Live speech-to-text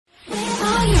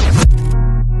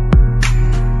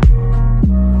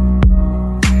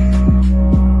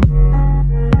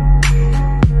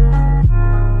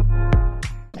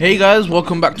Hey guys,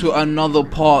 welcome back to another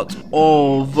part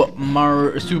of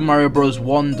Super Mario Bros.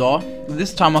 Wonder.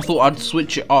 This time I thought I'd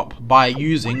switch it up by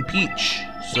using Peach.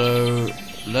 So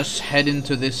let's head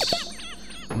into this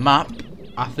map.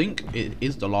 I think it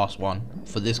is the last one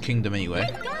for this kingdom anyway.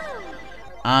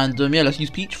 And yeah, let's use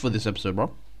Peach for this episode,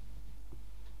 bro.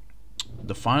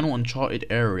 The final uncharted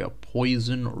area,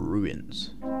 Poison Ruins.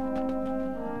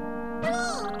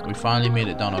 We finally made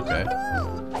it down, okay.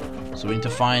 So we need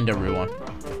to find everyone.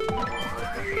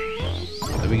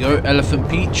 There we go, Elephant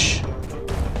Peach.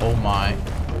 Oh my.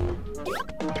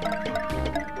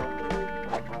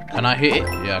 Can I hit it?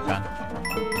 Yeah, I can.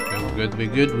 Okay,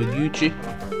 we're good with Yuchi.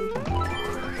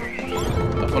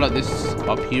 I feel like this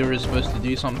up here is supposed to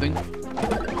do something.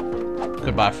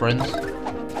 Goodbye, friends.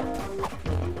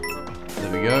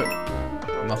 There we go.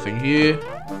 Nothing here.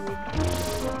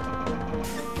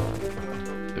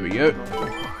 There we go.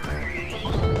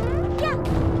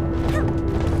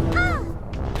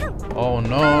 Oh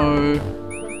no.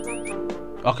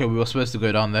 Okay, we were supposed to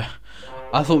go down there.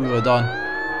 I thought we were done.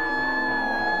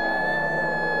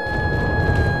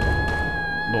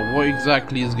 But what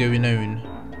exactly is going on?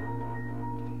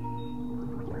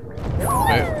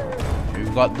 Okay.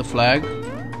 We've got the flag.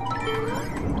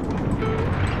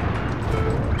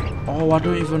 Oh, I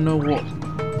don't even know what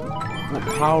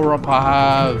power up I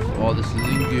have. Oh, this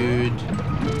isn't good.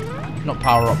 Not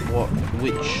power up,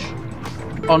 which?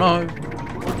 Oh no.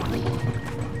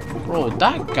 Bro,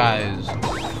 that guy's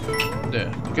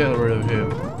there. Get rid of him.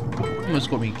 Almost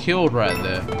got me killed right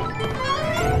there.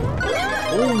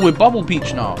 Oh, we're Bubble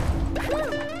Peach now.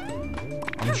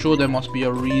 I'm sure there must be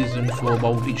a reason for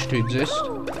Bubble Peach to exist.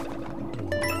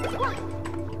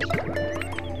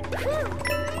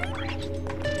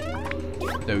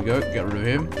 There we go. Get rid of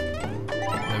him.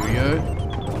 There we go.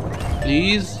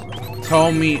 Please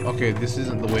tell me. Okay, this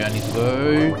isn't the way I need to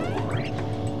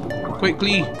go.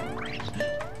 Quickly.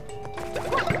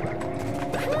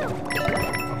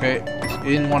 Okay, it's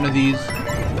in one of these.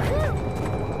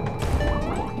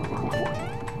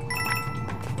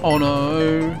 Oh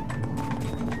no.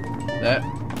 There.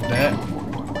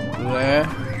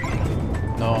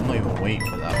 No, I'm not even waiting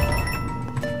for that.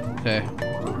 Okay.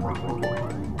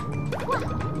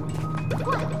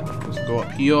 Let's go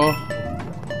up here.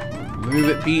 Move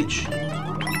it, Peach.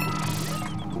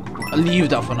 I'll leave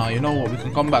that for now. You know what? We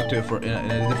can come back to it in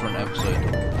a different episode.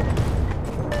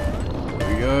 There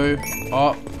we go.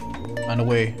 Up. And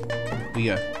away we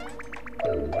go.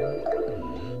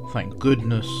 Thank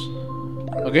goodness.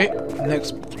 Okay,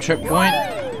 next checkpoint.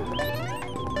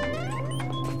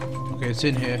 Okay, it's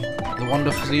in here. The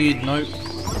Wonder Seed, nope.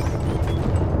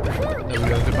 There we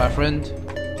go, goodbye friend.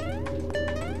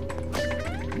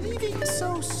 Leaving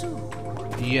so soon.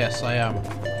 Yes, I am.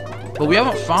 But we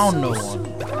haven't found no one.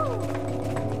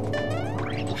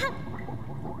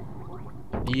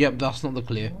 Yep, that's not the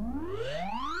clear.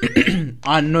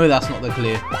 I know that's not the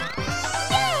clear.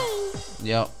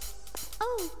 Yep.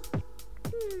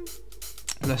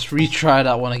 Let's retry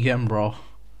that one again, bro.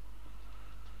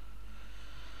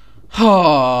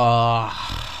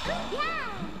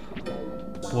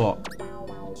 What?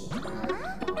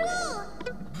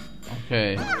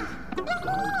 Okay.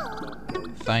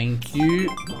 Thank you.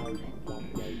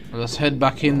 Let's head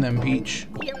back in then, Peach.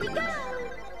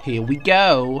 Here we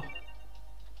go.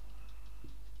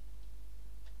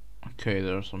 Okay,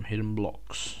 there are some hidden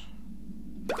blocks.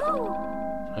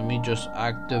 Let me just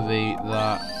activate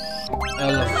that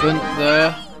elephant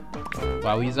there.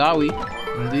 Wowie zowie.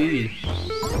 Indeed.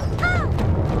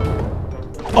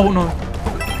 Oh no.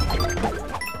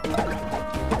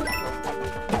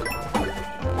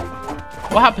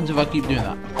 What happens if I keep doing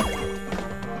that?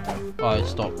 Oh, it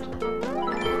stopped.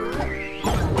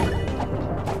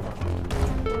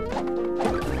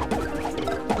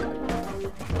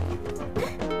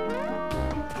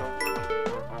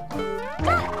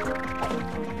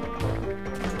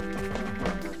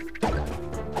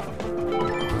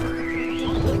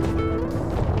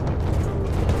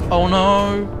 Oh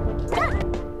no!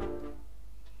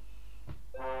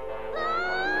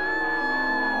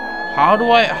 How do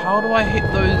I hit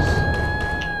those?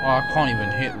 Oh, I can't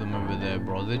even hit them over there,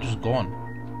 bro. They're just gone.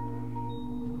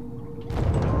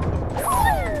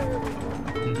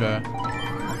 Okay.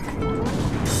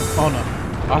 Oh no.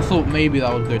 I thought maybe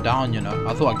that would go down, you know.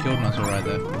 I thought I killed myself right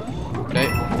there. Okay.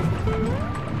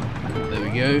 There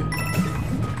we go.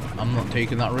 I'm not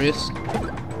taking that risk.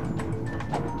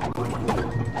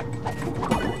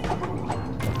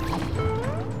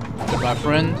 Goodbye,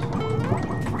 friend.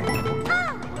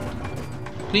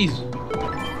 Please.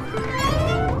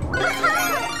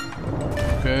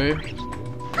 Okay.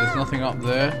 There's nothing up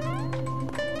there.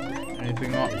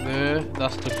 something up there.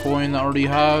 That's the coin that I already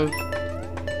have.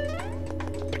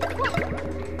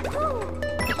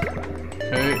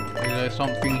 Okay, is there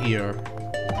something here?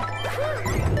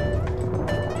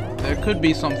 There could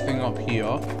be something up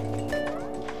here.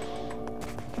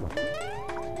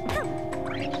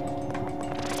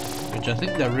 Which I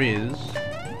think there is.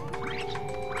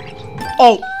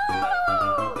 Oh!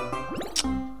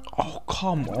 Oh,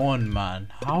 come on,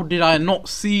 man. How did I not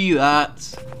see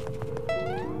that?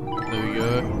 There we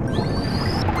go.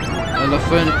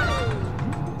 Elephant.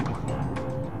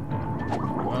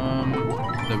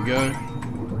 There we go.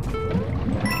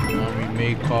 Now we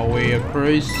make our way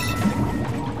across.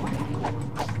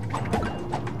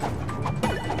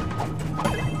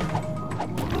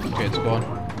 Okay, it's gone.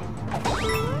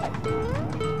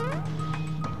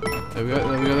 There we go,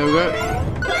 there we go, there we go.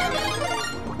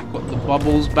 Got the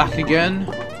bubbles back again.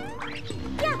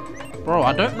 Bro,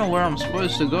 I don't know where I'm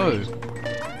supposed to go.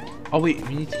 Oh wait,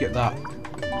 we need to get that.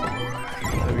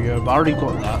 There we go, but I already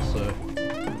got that, so.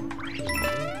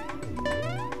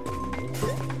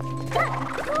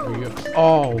 There we go.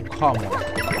 Oh, come on.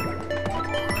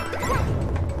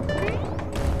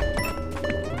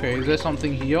 Okay, is there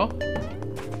something here?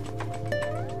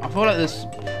 I feel like there's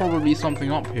probably something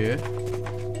up here.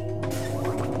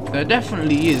 There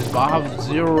definitely is, but I have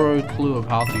zero clue of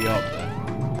how to get up there.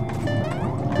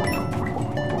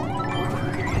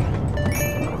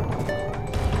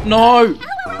 No!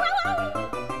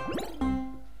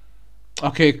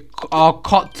 Okay, I'll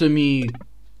cut to me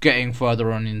getting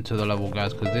further on into the level,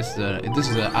 guys, because this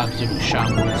is an absolute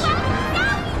shambles.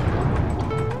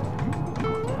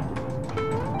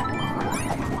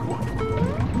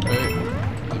 Okay,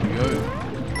 there we go.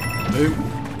 Boom.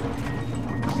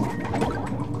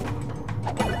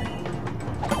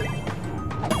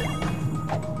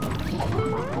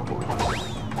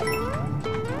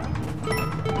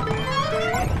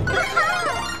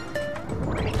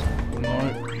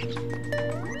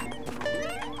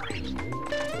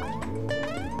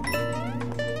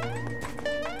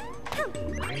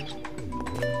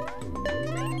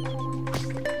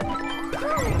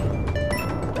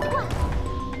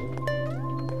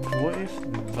 What if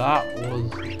that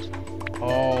was...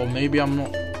 Oh, maybe I'm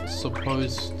not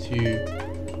supposed to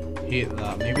hit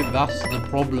that. Maybe that's the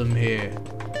problem here.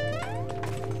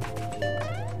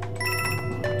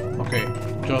 Okay,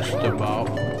 just about.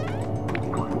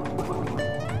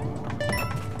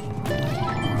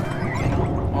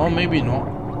 Oh, maybe not.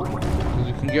 Because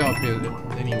you can get up here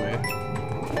anyway.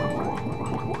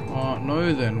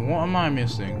 No then. What am I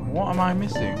missing? What am I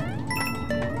missing?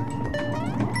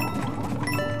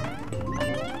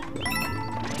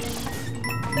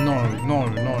 No.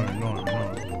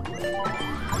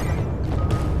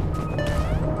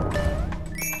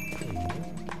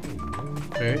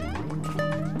 Okay.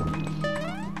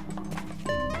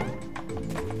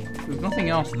 There's nothing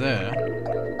else there.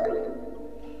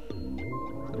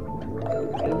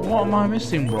 What am I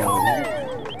missing, bro?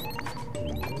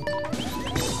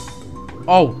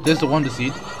 Oh, there's the Wonder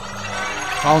Seed.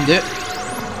 Found it.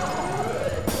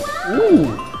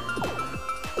 Ooh.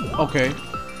 Okay.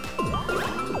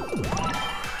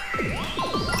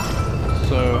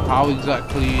 So how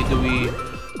exactly do we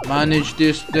manage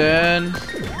this then?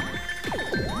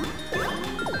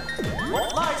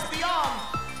 What lies beyond?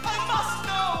 I must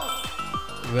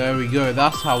know. There we go.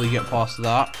 That's how we get past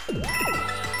that.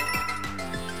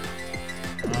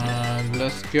 And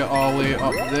let's get our way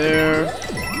up there.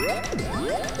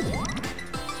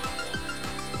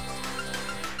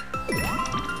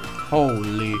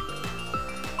 Holy.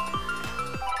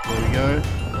 There we go.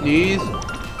 Please.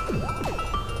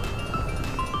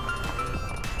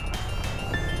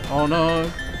 Oh no.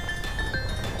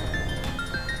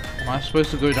 Am I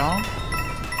supposed to go down?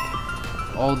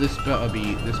 Oh, this better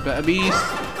be.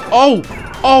 Oh!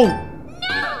 Oh!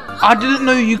 I didn't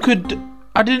know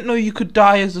you could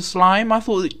die as a slime. I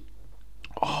thought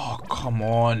Oh, come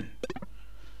on.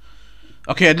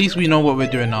 Okay, at least we know what we're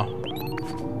doing now.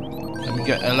 Let me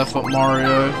get Elephant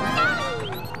Mario.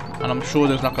 And I'm sure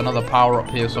there's like another power up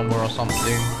here somewhere or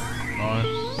something. Nice.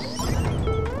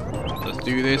 Let's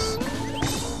do this.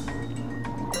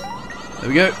 There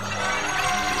we go.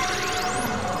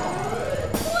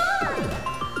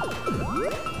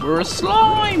 We're a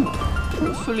slime!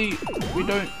 Hopefully we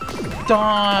don't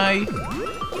die.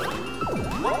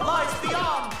 What lies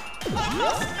beyond? I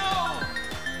must know.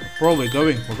 Bro, we're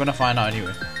going. We're gonna find out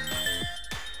anyway.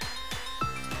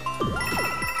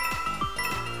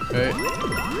 Okay.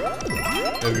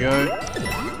 There we go.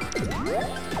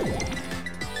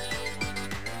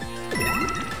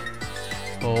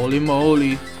 Holy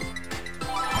moly.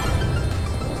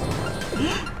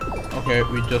 Okay,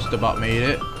 we just about made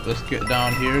it. Let's get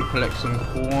down here, collect some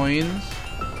coins.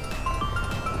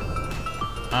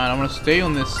 And I'm gonna stay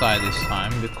on this side this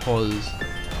time because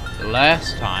the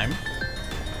last time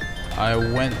I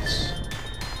went...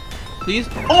 Please?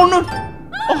 Oh no!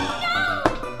 Oh.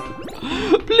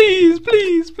 Please,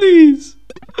 please, please!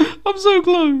 I'm so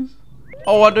close!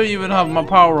 Oh, I don't even have my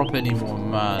power up anymore,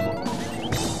 man.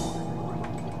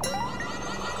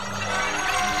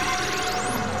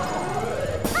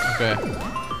 Okay.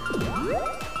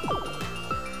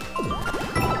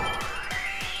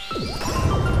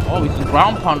 Oh, we can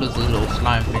ground pound this little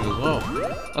slime thing as well.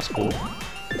 That's cool.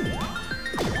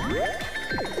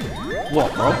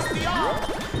 What, bro?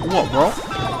 What, bro?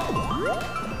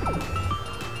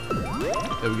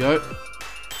 There we go.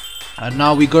 And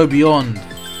now we go beyond.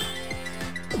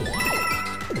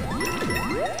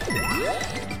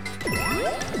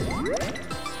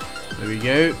 There we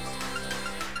go.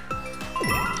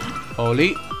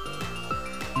 Holy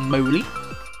moly.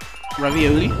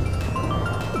 Ravioli.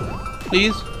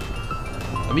 Please.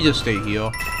 Let me just stay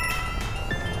here.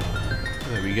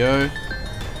 There we go.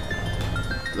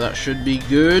 That should be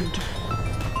good.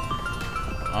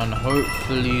 And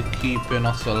hopefully keeping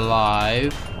us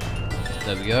alive.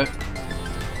 There we go.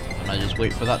 And I just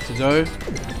wait for that to go.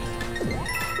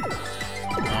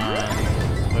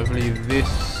 And hopefully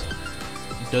this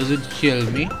doesn't kill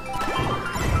me.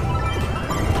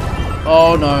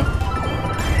 Oh no.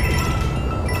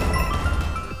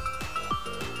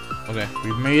 Okay,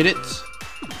 we've made it.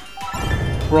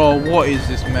 Bro, what is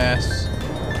this mess?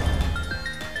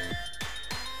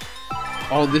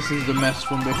 Oh, this is the mess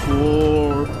from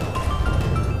before.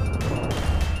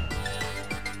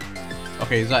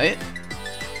 Okay, is that it?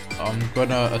 I'm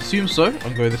gonna assume so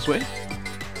and go this way.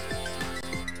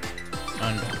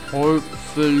 And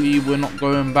hopefully we're not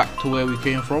going back to where we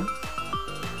came from.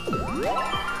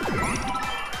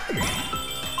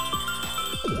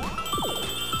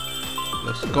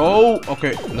 Let's go.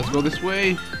 Okay, let's go this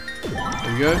way.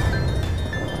 There we go.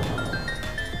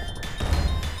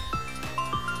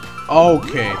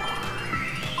 Okay.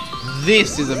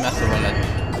 This is a mess of a legend.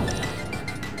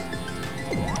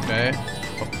 Okay.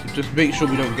 Just make sure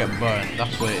we don't get burned.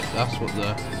 That's what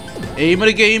the aim of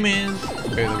the game is.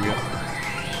 Okay, there we go.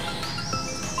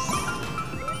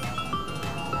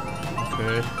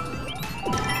 Okay.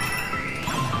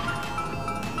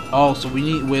 Oh, so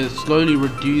we're slowly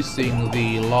reducing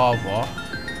the lava.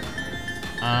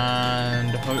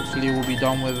 And hopefully we'll be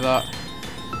done with that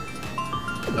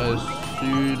as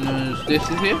soon as this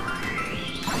is here.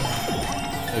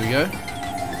 There we go.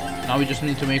 Now we just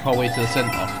need to make our way to the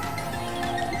center.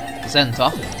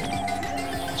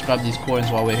 Let's grab these coins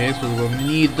while we're here because we'll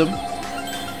need them.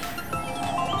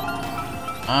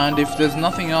 And if there's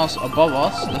nothing else above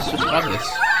us, let's just grab this.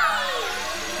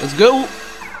 Let's go!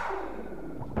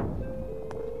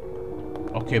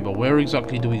 Okay, but where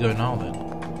exactly do we go now then?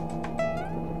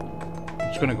 I'm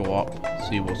just gonna go up,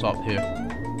 see what's up here.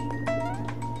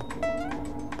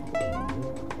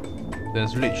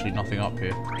 There's literally nothing up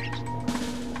here.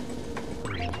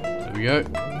 There we go.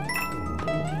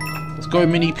 Let's go,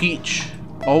 Mini Peach.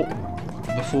 Oh,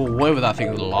 before whatever that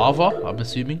thing is, lava. I'm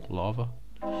assuming lava.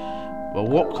 But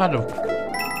what kind of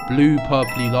blue,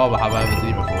 purpley lava have I ever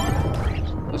seen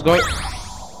before? Let's go.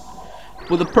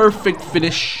 With a perfect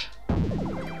finish.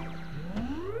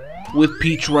 With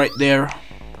Peach right there.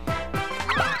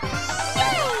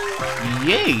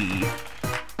 Yay!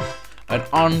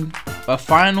 A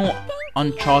final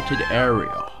uncharted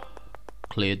area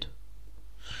cleared.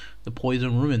 The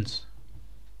Poison Ruins.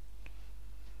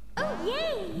 Oh,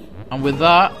 yay! And with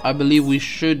that, I believe we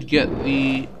should get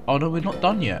the... Oh no, we're not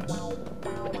done yet.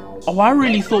 Oh, I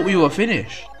really thought we were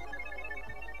finished.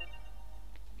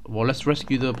 Well, let's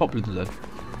rescue the Poplins then.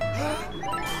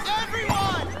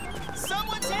 Everyone!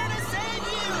 Someone's here to save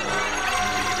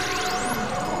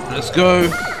you! Let's go.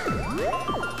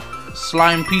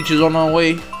 Slime Peach is on our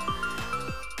way.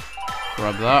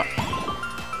 Grab that.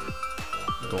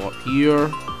 Go up here.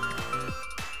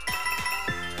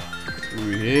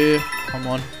 Through here. Come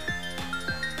on.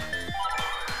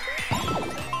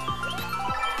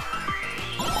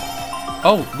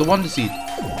 Oh, the Wonder Seed.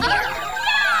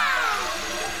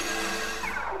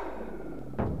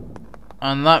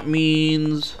 And that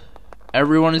means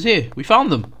everyone is here. We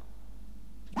found them.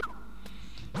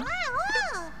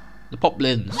 The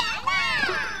Poplins.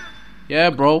 Yeah,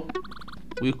 bro.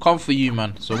 We've come for you,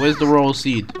 man. So where's the Royal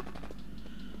Seed?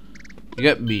 You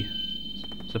get me?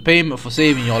 It's a payment for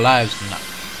saving your lives and that.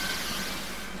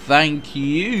 Thank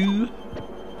you.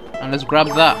 And let's grab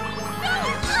that.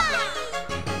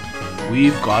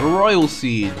 We've got a Royal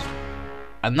Seed.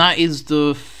 And that is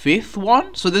the 5th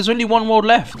one? So there's only one world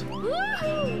left.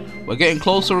 We're getting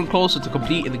closer and closer to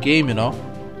completing the game, you know.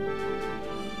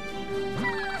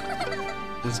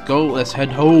 Let's go, let's head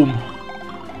home.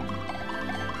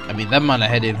 I mean, them man are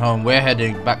heading home. We're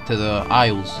heading back to the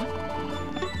Isles.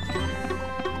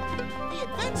 The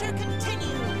adventure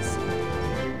continues.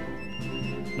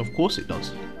 Of course it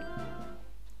does.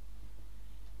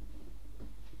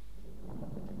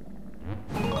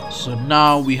 So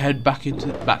now we head back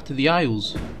to the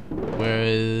Isles. Where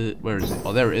is it?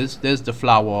 Oh, there it is. There's the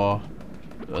flower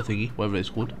thingy, whatever it's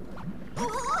called.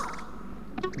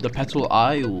 The Petal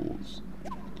Isles.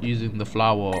 Using the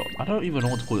flower. I don't even know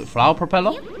what to call it. Flower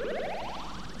propeller?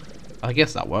 I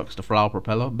guess that works. The flower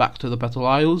propeller. Back to the Petal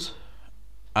Isles.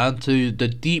 And to the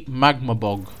deep magma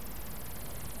bog.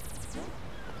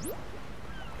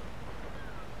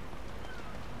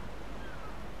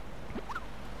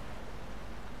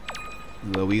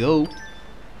 There we go.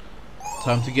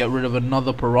 Time to get rid of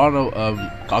another piranha,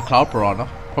 a cloud piranha.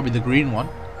 Probably the green one,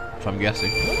 if I'm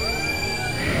guessing.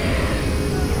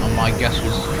 And my guess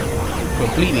was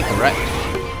completely correct.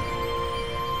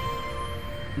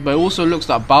 But it also looks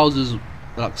like Bowser's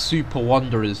like Super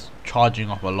Wonder is charging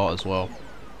up a lot as well.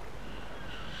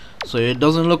 So it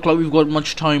doesn't look like we've got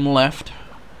much time left.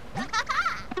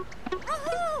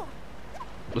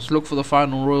 Let's look for the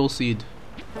final Royal Seed.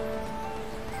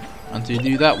 And to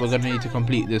do that, we're going to need to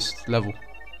complete this level.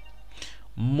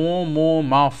 More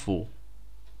mouthful.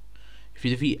 If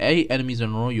you defeat 8 enemies in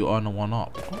a row, you earn a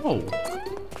 1-up. Oh.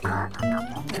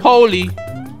 Holy.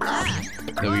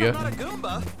 There we go. Not a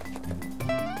Goomba.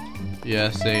 Yeah,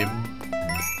 same.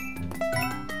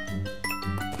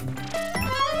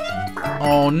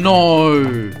 Oh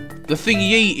no. The thing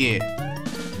he ate it.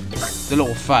 The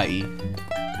little fatty.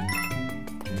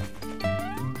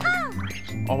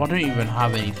 Oh, I don't even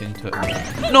have anything to...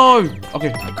 No!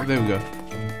 Okay, there we go.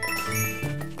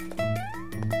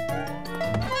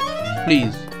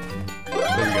 Please.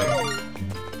 There we go.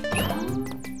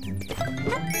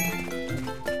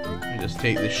 Let me just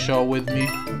take this shell with me.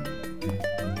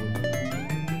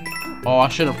 Oh, I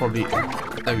should have probably...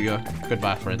 There we go.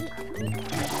 Goodbye, friend.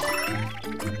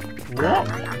 What?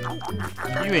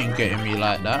 You ain't getting me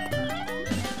like that.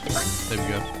 There we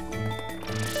go.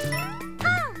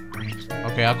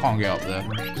 Okay, I can't get up there.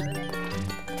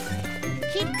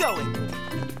 Keep going.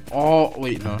 Oh,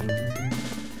 wait, no.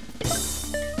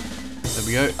 There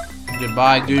we go.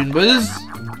 Goodbye, Goombas.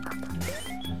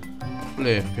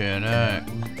 Flipping heck.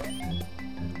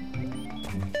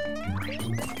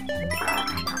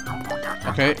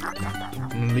 Okay. I'm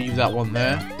gonna leave that one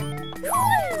there.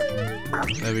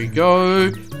 There we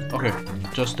go. Okay,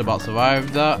 just about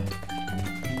survived that.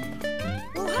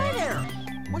 Oh, hi there.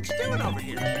 What you doing over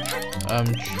here?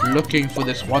 Looking for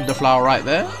this wonder flower right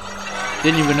there.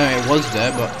 Didn't even know it was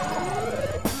there, but...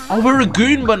 Oh, we're a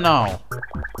Goomba now!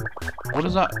 What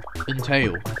does that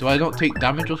entail? Do I not take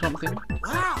damage or something?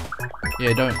 Wow.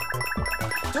 Yeah, don't.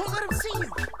 Don't let him see you.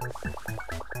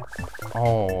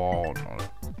 Oh, no.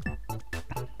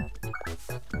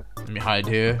 Let me hide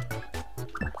here.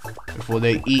 Before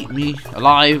they eat me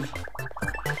alive.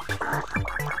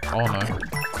 Oh, no.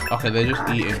 Okay, they're just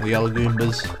eating the yellow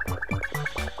Goombas.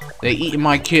 They're eating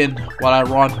my kin while I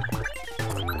run.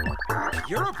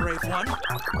 You're a brave one.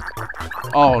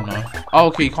 Oh no. Oh,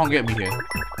 okay, you can't get me here.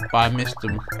 But I missed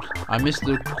them. I missed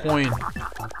the coin.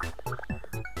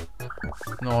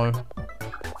 No.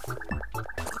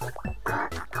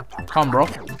 Come, bro.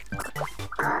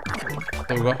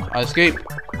 There we go. I escape.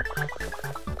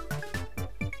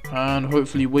 And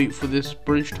hopefully wait for this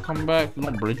bridge to come back.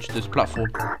 Not bridge, this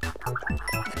platform.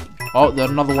 Oh,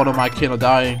 there's another one of my kin are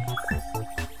dying.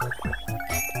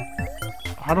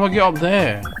 How do I get up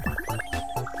there?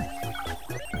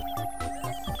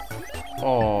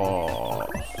 Oh.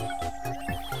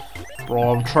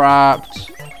 Bro, I'm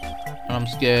trapped. And I'm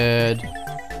scared.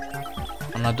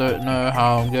 And I don't know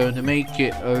how I'm going to make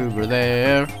it over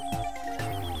there.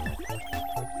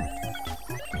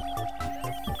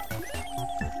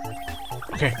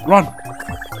 Okay, run!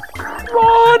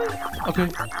 Run! Okay.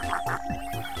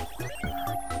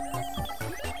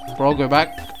 Bro, go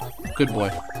back. Good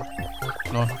boy.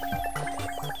 No.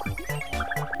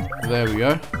 There we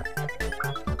go.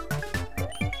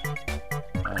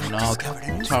 And now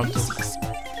time to...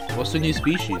 What's the new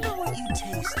species?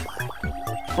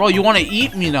 Bro, you want to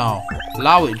eat me now?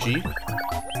 Allow it, G.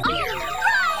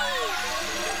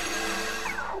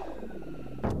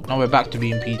 Now we're back to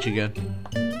being Peach again.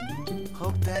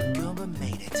 Hope that Goomba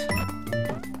made it.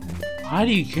 Why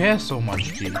do you care so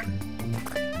much, G?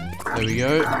 There we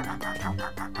go.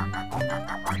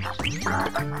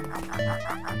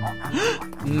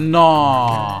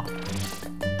 Nah.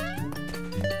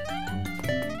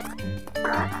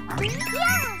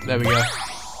 There we go.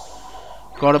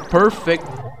 Got it perfect.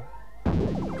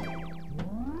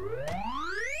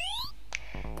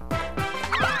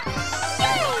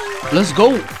 Let's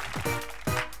go.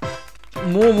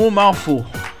 More mouthful.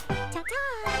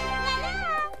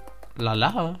 La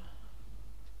la.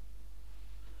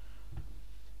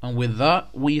 And with that,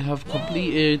 we have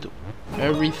completed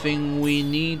everything we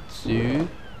need to.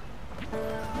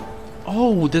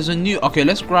 Oh, there's a new. Okay,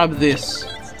 let's grab this.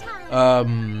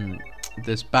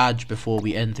 This badge before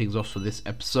we end things off for this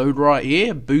episode right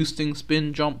here. Boosting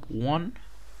spin jump 1.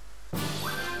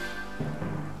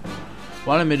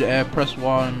 While in mid-air, press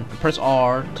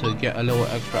R to get a little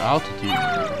extra altitude.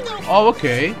 Oh,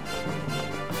 okay. You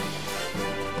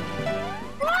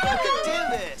can do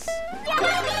this.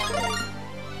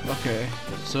 Okay.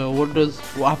 So what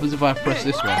happens if I press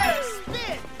this one?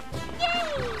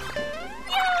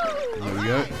 There we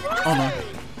go. Oh no.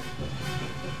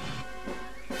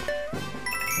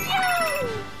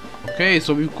 Okay,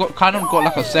 so we've kind of got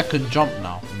like a second jump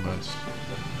now, almost.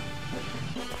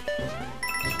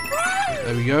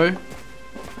 There we go.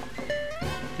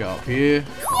 Get up here.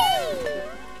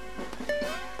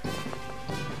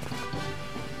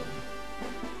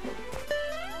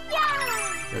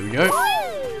 There we go.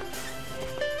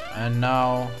 And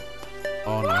now,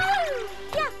 oh no.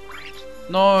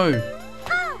 No.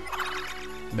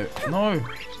 No.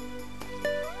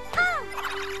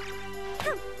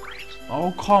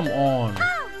 Oh, come on.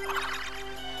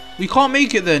 We can't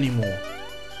make it there anymore.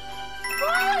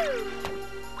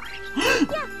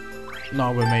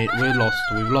 No, we're lost.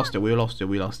 We lost it.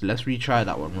 Let's retry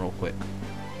that one real quick.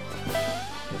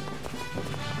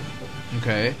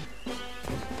 Okay.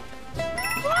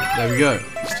 There we go.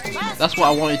 That's what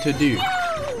I wanted to do.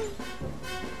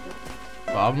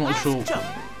 But I'm not sure.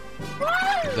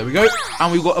 There we go.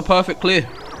 And we've got a perfect clear.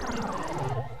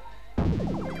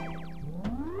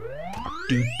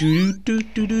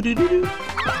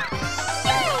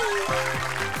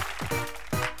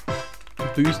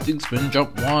 Boosting spin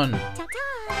jump 1.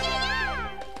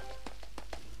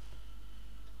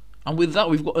 And with that,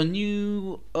 we've got a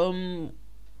new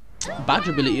badge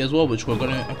ability as well, which we're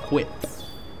gonna equip.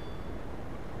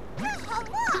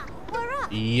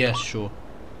 Yes, sure.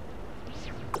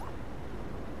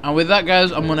 And with that,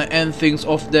 guys, I'm gonna end things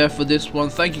off there for this one.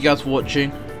 Thank you guys for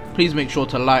watching. Please make sure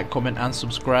to like, comment and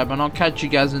subscribe, and I'll catch you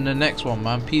guys in the next one,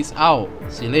 man. Peace out.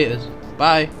 See you later.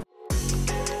 Bye.